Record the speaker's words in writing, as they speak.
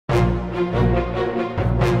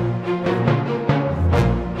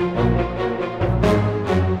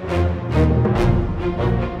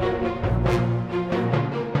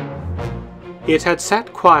It had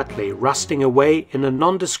sat quietly rusting away in a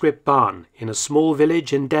nondescript barn in a small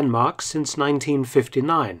village in Denmark since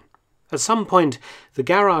 1959. At some point, the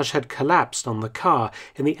garage had collapsed on the car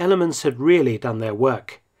and the elements had really done their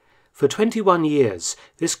work. For 21 years,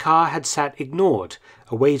 this car had sat ignored,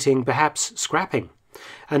 awaiting perhaps scrapping,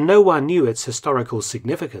 and no one knew its historical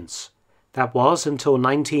significance. That was until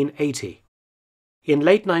 1980. In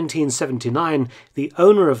late 1979, the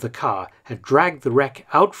owner of the car had dragged the wreck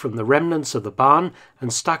out from the remnants of the barn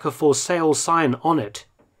and stuck a for sale sign on it.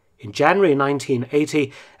 In January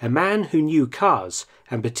 1980, a man who knew cars,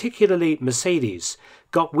 and particularly Mercedes,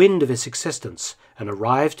 got wind of its existence and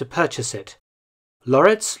arrived to purchase it.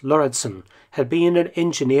 Lauritz Lauritsen had been an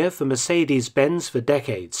engineer for Mercedes-Benz for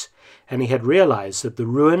decades, and he had realized that the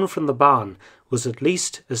ruin from the barn was at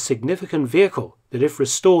least a significant vehicle that, if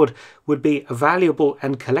restored, would be a valuable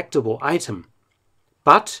and collectible item.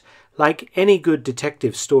 But, like any good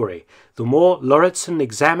detective story, the more Lauritsen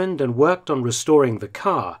examined and worked on restoring the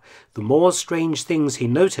car, the more strange things he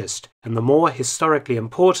noticed and the more historically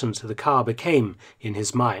important the car became in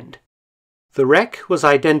his mind. The wreck was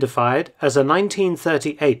identified as a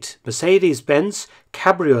 1938 Mercedes-Benz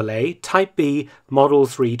Cabriolet Type B Model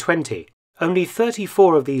 320. Only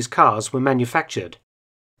 34 of these cars were manufactured,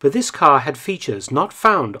 but this car had features not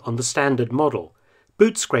found on the standard model: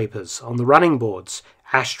 boot scrapers on the running boards,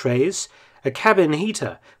 ashtrays, a cabin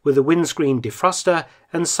heater with a windscreen defroster,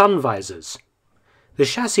 and sun visors. The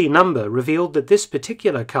chassis number revealed that this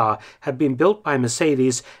particular car had been built by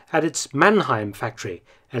Mercedes at its Mannheim factory,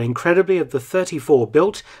 and incredibly, of the 34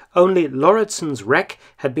 built, only Lauritsen's wreck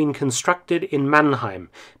had been constructed in Mannheim,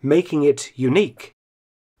 making it unique.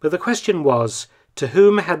 But the question was, to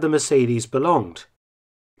whom had the Mercedes belonged?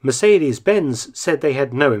 Mercedes-Benz said they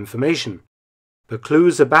had no information, but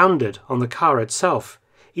clues abounded on the car itself.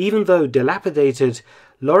 Even though dilapidated,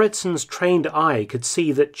 Lauritsen's trained eye could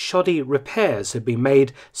see that shoddy repairs had been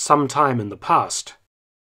made some time in the past.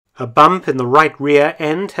 A bump in the right rear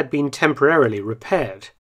end had been temporarily repaired.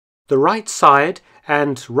 The right side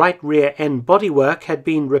and right rear end bodywork had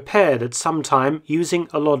been repaired at some time using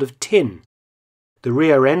a lot of tin. The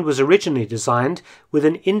rear end was originally designed with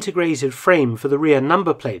an integrated frame for the rear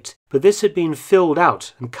number plate, but this had been filled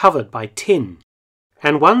out and covered by tin.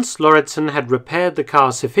 And once Lauritsen had repaired the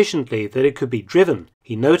car sufficiently that it could be driven,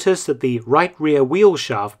 he noticed that the right rear wheel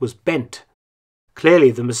shaft was bent.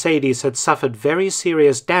 Clearly, the Mercedes had suffered very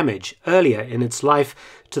serious damage earlier in its life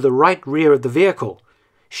to the right rear of the vehicle.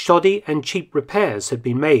 Shoddy and cheap repairs had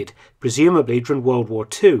been made, presumably during World War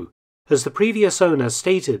II, as the previous owner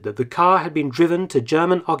stated that the car had been driven to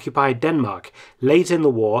German-occupied Denmark late in the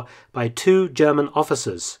war by 2 German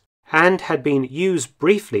officers, and had been used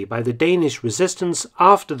briefly by the Danish resistance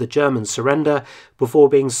after the German surrender before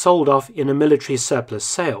being sold off in a military surplus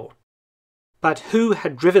sale. But who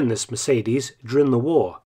had driven this Mercedes during the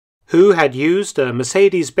war? Who had used a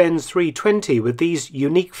Mercedes-Benz 320 with these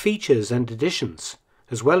unique features and additions,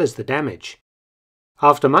 as well as the damage?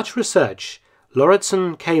 After much research,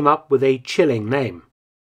 Lauritsen came up with a chilling name: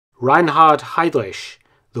 Reinhard Heydrich,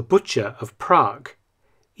 the Butcher of Prague.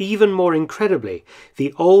 Even more incredibly,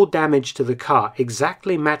 the old damage to the car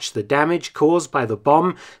exactly matched the damage caused by the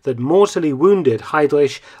bomb that mortally wounded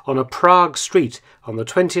Heydrich on a Prague street on the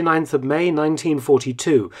 29th of May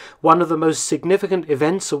 1942, one of the most significant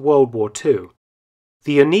events of World War II.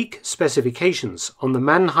 The unique specifications on the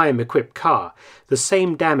Mannheim-equipped car, the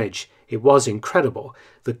same damage, it was incredible.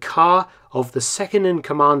 The car of the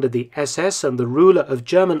second-in-command of the SS and the ruler of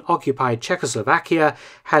German-occupied Czechoslovakia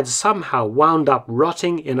had somehow wound up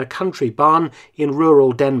rotting in a country barn in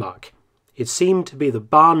rural Denmark. It seemed to be the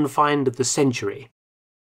barn find of the century.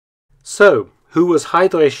 So, who was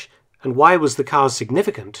Heydrich, and why was the car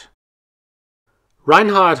significant?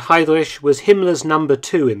 Reinhard Heydrich was Himmler's number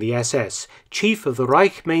 2 in the SS, chief of the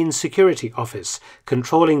Reich Main Security Office,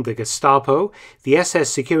 controlling the Gestapo, the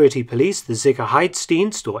SS Security Police, the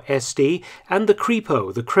Sicherheitsdienst or SD, and the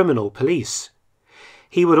Kripo, the Criminal Police.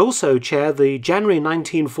 He would also chair the January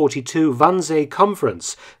 1942 Wannsee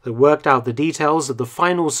Conference that worked out the details of the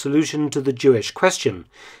final solution to the Jewish question,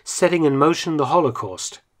 setting in motion the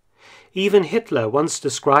Holocaust. Even Hitler once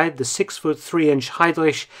described the 6'3"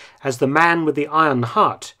 Heydrich as the man with the iron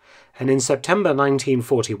heart, and in September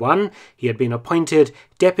 1941 he had been appointed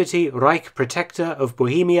Deputy Reich Protector of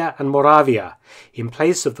Bohemia and Moravia, in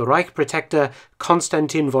place of the Reich Protector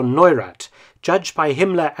Konstantin von Neurath, judged by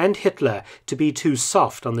Himmler and Hitler to be too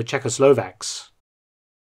soft on the Czechoslovaks.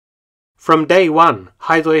 From day one,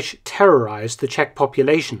 Heydrich terrorized the Czech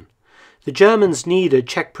population. The Germans needed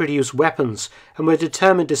Czech-produced weapons and were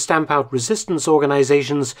determined to stamp out resistance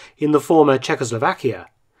organizations in the former Czechoslovakia.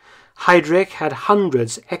 Heydrich had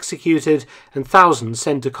hundreds executed and thousands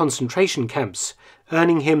sent to concentration camps,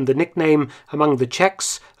 earning him the nickname among the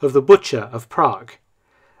Czechs of the Butcher of Prague.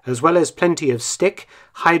 As well as plenty of stick,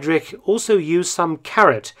 Heydrich also used some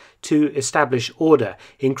carrot to establish order,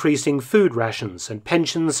 increasing food rations and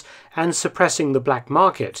pensions and suppressing the black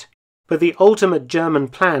market. But the ultimate German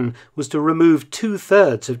plan was to remove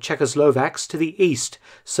 2/3 of Czechoslovaks to the east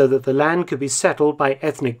so that the land could be settled by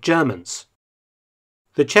ethnic Germans.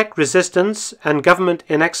 The Czech resistance and government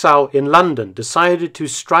in exile in London decided to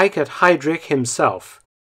strike at Heydrich himself.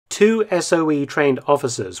 2 SOE-trained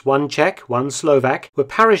officers, one Czech, one Slovak, were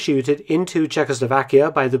parachuted into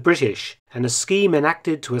Czechoslovakia by the British, and a scheme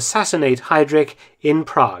enacted to assassinate Heydrich in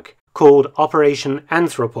Prague, called Operation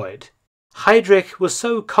Anthropoid. Heydrich was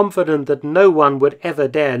so confident that no one would ever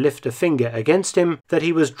dare lift a finger against him that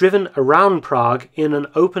he was driven around Prague in an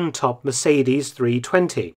open-top Mercedes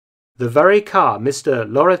 320. The very car Mr.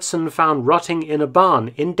 Lauritsen found rotting in a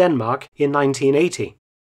barn in Denmark in 1980.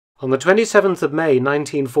 On the 27th of May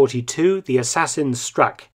 1942, the assassins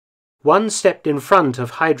struck. One stepped in front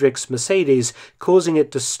of Heydrich's Mercedes, causing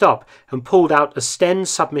it to stop, and pulled out a Sten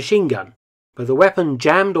submachine gun. But the weapon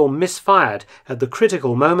jammed or misfired at the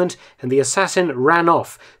critical moment, and the assassin ran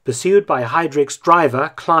off, pursued by Heydrich's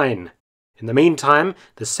driver, Klein. In the meantime,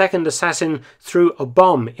 the second assassin threw a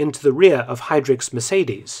bomb into the rear of Heydrich's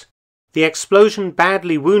Mercedes. The explosion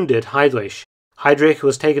badly wounded Heydrich. Heydrich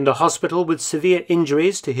was taken to hospital with severe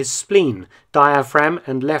injuries to his spleen, diaphragm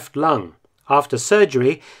and left lung. After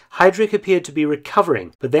surgery, Heydrich appeared to be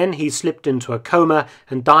recovering, but then he slipped into a coma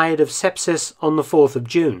and died of sepsis on the 4th of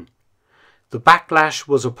June. The backlash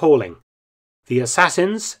was appalling. The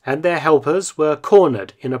assassins and their helpers were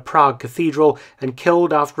cornered in a Prague cathedral and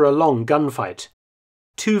killed after a long gunfight.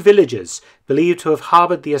 2 villages, believed to have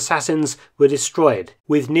harboured the assassins, were destroyed,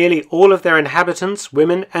 with nearly all of their inhabitants,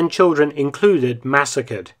 women and children included,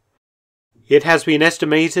 massacred. It has been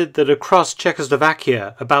estimated that across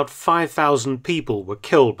Czechoslovakia about 5,000 people were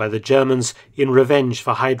killed by the Germans in revenge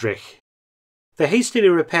for Heydrich. The hastily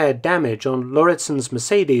repaired damage on Lauritsen's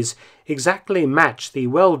Mercedes exactly matched the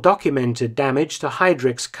well-documented damage to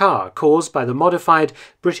Heydrich's car caused by the modified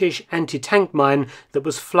British anti-tank mine that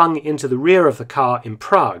was flung into the rear of the car in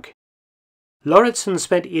Prague. Lauritsen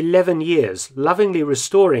spent 11 years lovingly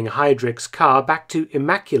restoring Heydrich's car back to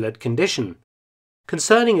immaculate condition.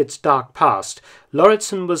 Concerning its dark past,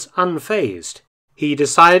 Lauritsen was unfazed. He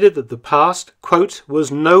decided that the past, quote, was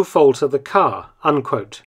no fault of the car,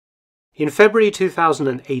 unquote. In February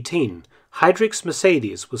 2018, Heydrich's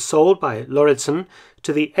Mercedes was sold by Lauritsen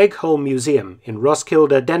to the Egholm Museum in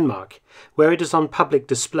Roskilde, Denmark, where it is on public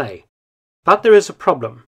display. But there is a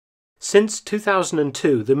problem. Since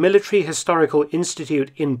 2002, the Military Historical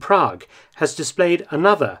Institute in Prague has displayed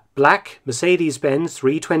another black Mercedes-Benz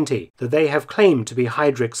 320 that they have claimed to be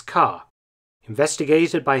Heydrich's car.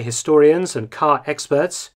 Investigated by historians and car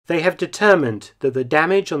experts, they have determined that the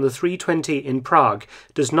damage on the 320 in Prague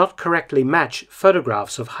does not correctly match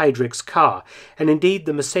photographs of Heydrich's car, and indeed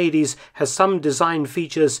the Mercedes has some design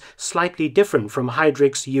features slightly different from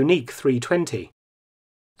Heydrich's unique 320.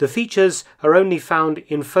 The features are only found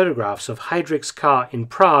in photographs of Heydrich's car in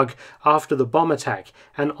Prague after the bomb attack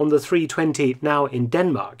and on the 320 now in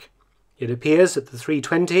Denmark. It appears that the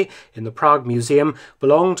 320 in the Prague Museum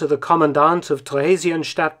belonged to the commandant of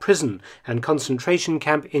Theresienstadt prison and concentration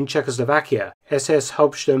camp in Czechoslovakia, SS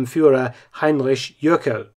Hauptsturmführer Heinrich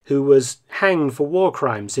Jürkel, who was hanged for war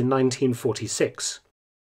crimes in 1946.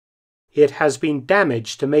 It has been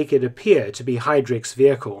damaged to make it appear to be Heydrich's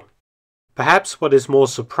vehicle. Perhaps what is more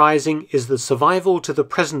surprising is the survival to the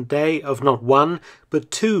present day of not one, but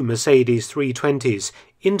 2 Mercedes 320s,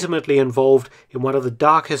 intimately involved in one of the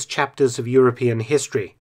darkest chapters of European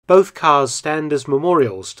history. Both cars stand as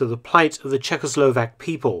memorials to the plight of the Czechoslovak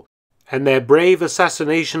people, and their brave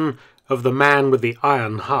assassination of the man with the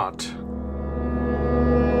iron heart.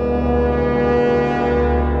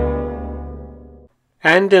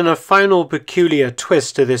 And in a final peculiar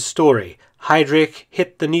twist to this story, Heydrich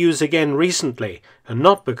hit the news again recently, and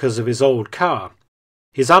not because of his old car.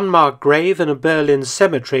 His unmarked grave in a Berlin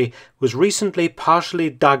cemetery was recently partially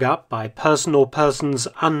dug up by person or persons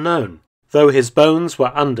unknown, though his bones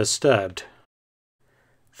were undisturbed.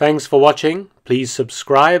 Thanks for watching. Please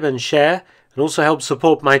subscribe and share, and also help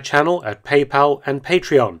support my channel at PayPal and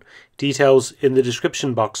Patreon. Details in the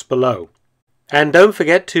description box below. And don't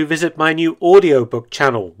forget to visit my new audiobook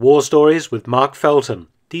channel, War Stories with Mark Felton.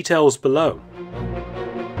 Details below.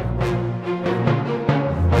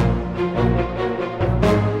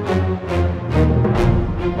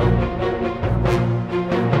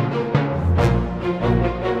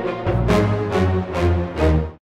 Felton.